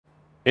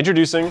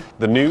Introducing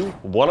the new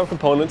OneUp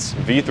Components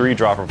V3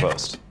 dropper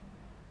post.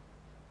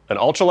 An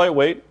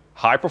ultra-lightweight,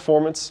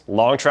 high-performance,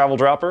 long travel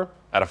dropper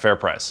at a fair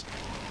price.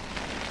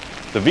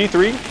 The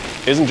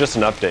V3 isn't just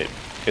an update,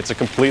 it's a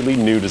completely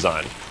new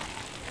design.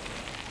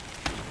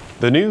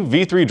 The new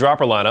V3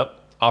 dropper lineup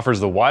offers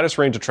the widest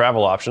range of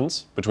travel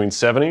options between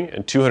 70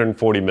 and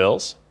 240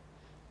 mils,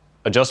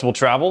 adjustable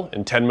travel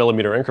in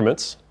 10mm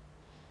increments,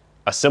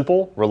 a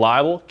simple,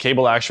 reliable,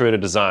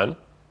 cable-actuated design,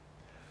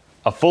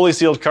 a fully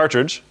sealed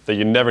cartridge that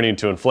you never need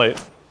to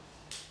inflate,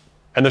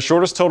 and the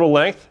shortest total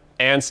length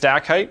and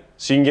stack height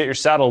so you can get your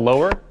saddle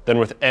lower than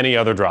with any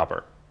other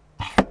dropper.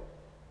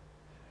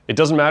 It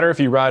doesn't matter if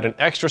you ride an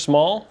extra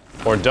small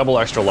or a double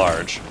extra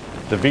large.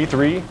 The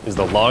V3 is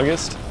the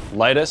longest,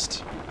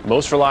 lightest,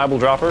 most reliable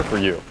dropper for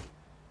you.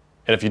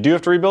 And if you do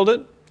have to rebuild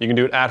it, you can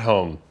do it at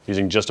home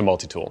using just a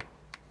multi-tool.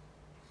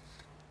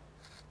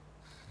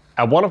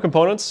 At OneUp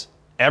Components,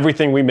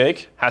 everything we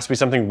make has to be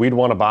something we'd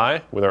want to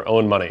buy with our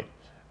own money.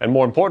 And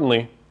more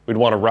importantly, we'd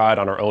want to ride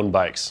on our own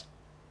bikes,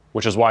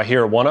 which is why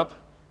here at OneUp,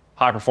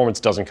 high performance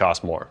doesn't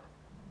cost more.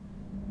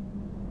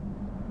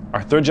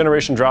 Our third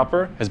generation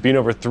dropper has been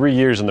over 3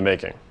 years in the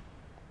making.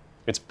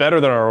 It's better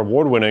than our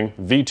award-winning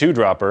V2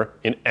 dropper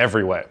in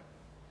every way.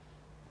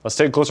 Let's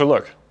take a closer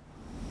look.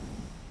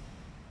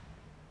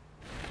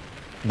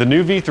 The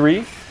new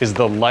V3 is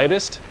the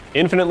lightest,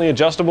 infinitely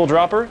adjustable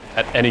dropper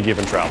at any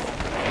given travel.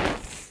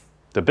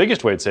 The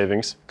biggest weight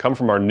savings come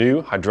from our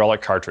new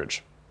hydraulic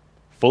cartridge,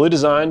 fully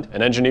designed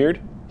and engineered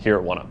here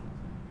at OneUp.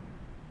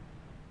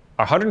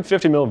 Our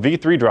 150mm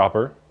V3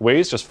 dropper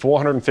weighs just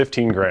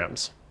 415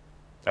 grams.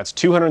 That's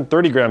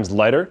 230 grams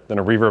lighter than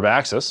a reverb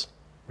axis,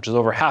 which is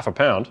over half a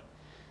pound.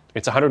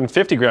 It's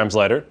 150 grams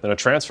lighter than a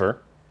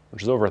transfer,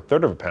 which is over a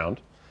third of a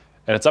pound.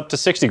 And it's up to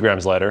 60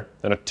 grams lighter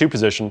than a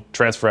two-position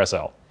transfer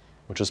SL,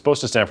 which is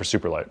supposed to stand for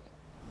super light.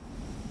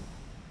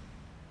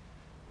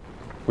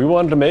 We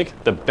wanted to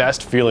make the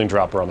best feeling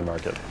dropper on the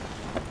market.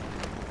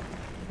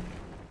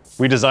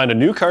 We designed a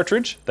new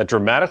cartridge that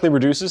dramatically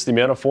reduces the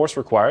amount of force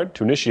required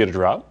to initiate a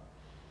drop.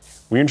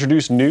 We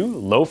introduced new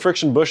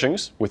low-friction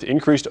bushings with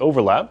increased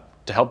overlap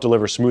to help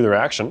deliver smoother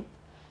action.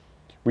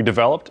 We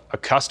developed a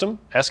custom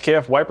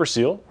SKF wiper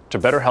seal to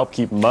better help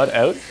keep mud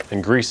out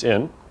and grease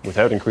in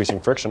without increasing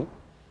friction.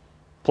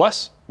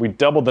 Plus, we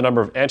doubled the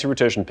number of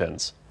anti-rotation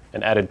pins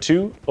and added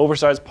 2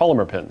 oversized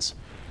polymer pins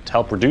to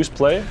help reduce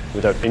play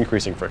without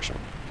increasing friction.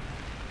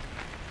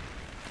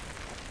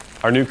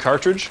 Our new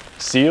cartridge,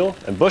 seal,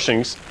 and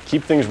bushings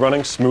keep things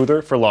running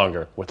smoother for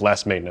longer with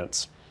less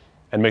maintenance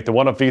and make the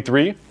OneUp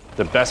V3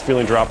 the best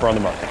feeling dropper on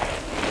the market.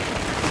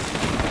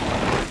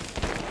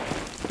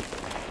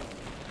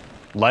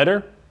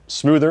 Lighter,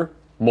 smoother,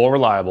 more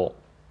reliable.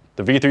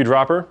 The V3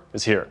 dropper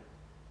is here.